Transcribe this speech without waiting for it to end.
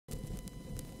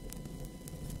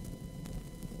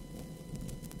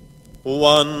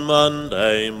One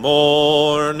Monday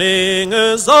morning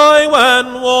as I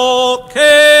went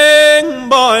walking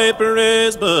by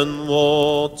Brisbane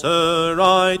water,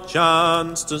 I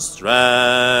chanced to stray.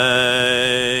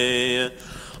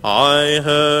 I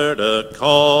heard a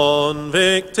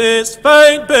convict his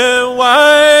fate bewailing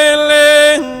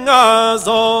as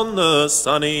on the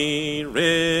sunny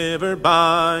river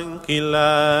bank he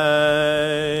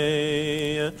lay.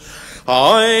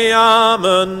 I am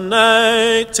a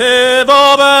native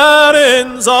of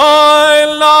Erin's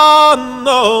island,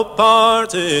 though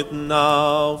parted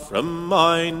now from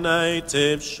my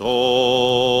native shore.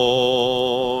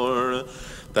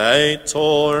 They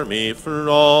tore me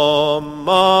from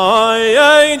my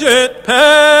aged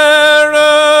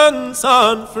parents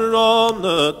and from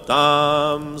the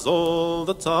damsel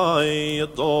that I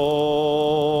adore.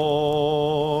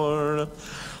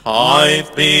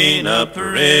 I've been a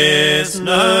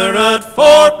prisoner at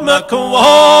Fort Macquarie,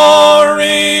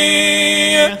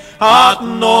 at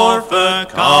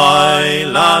Norfolk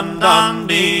Island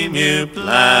and Emu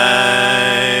Plain,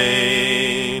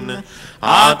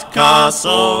 at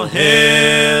Castle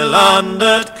Hill and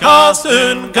at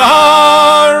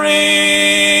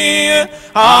Castlegarry,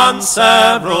 and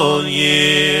several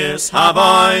years have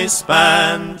I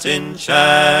spent in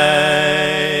chains.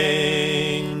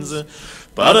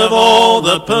 But of all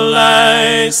the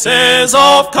places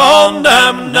of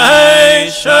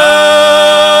condemnation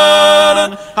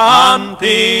and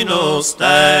penal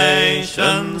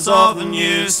stations of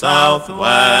New South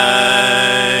Wales,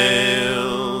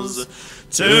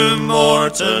 to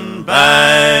Moreton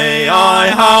Bay I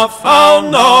have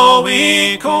found no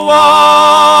equal.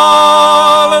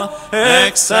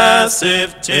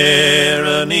 Excessive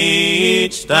tyranny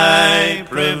each day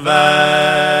prevails.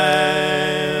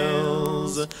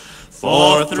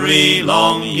 For 3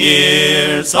 long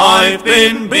years I've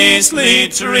been beastly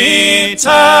treated,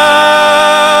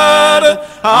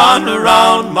 and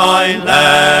round my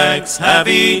legs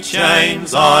heavy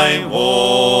chains I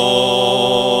wore.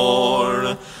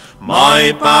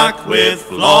 My back with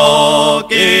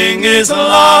flogging is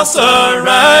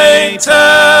lacerated,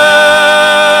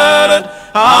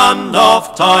 and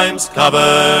oft times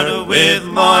covered with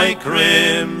my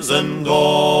crimson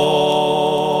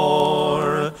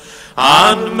gore.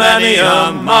 And many a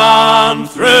man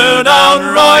through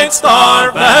downright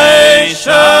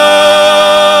starvation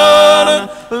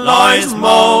lies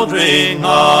mouldering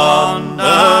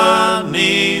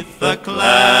underneath the clay.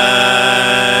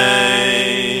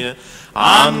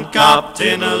 And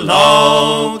Captain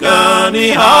Logan, he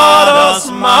had us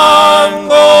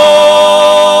mangled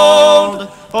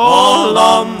all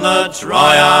on the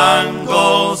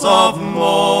triangles of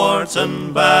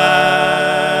Moreton Bay.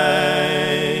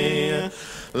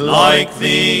 Like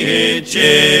the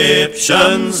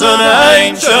Egyptians and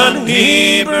ancient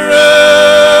Hebrews,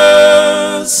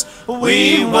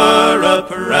 we were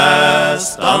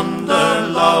oppressed under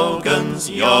Logan's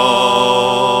yoke,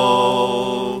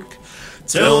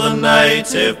 till the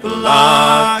native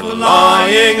black,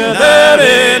 lying there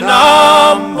in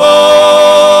ambush,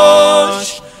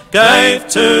 gave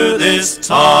to this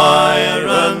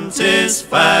tyrant his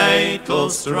fatal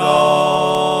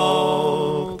stroke.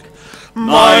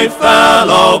 My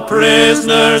fellow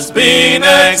prisoners being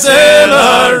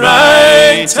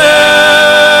exhilarated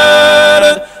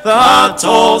that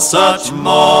all such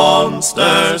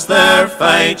monsters their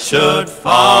fate should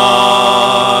find,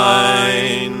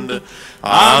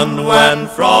 and when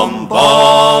from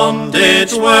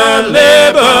bondage were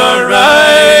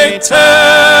liberated,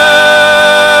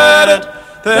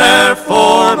 their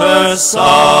former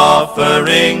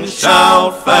suffering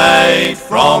shall fade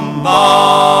from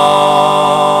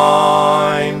mine.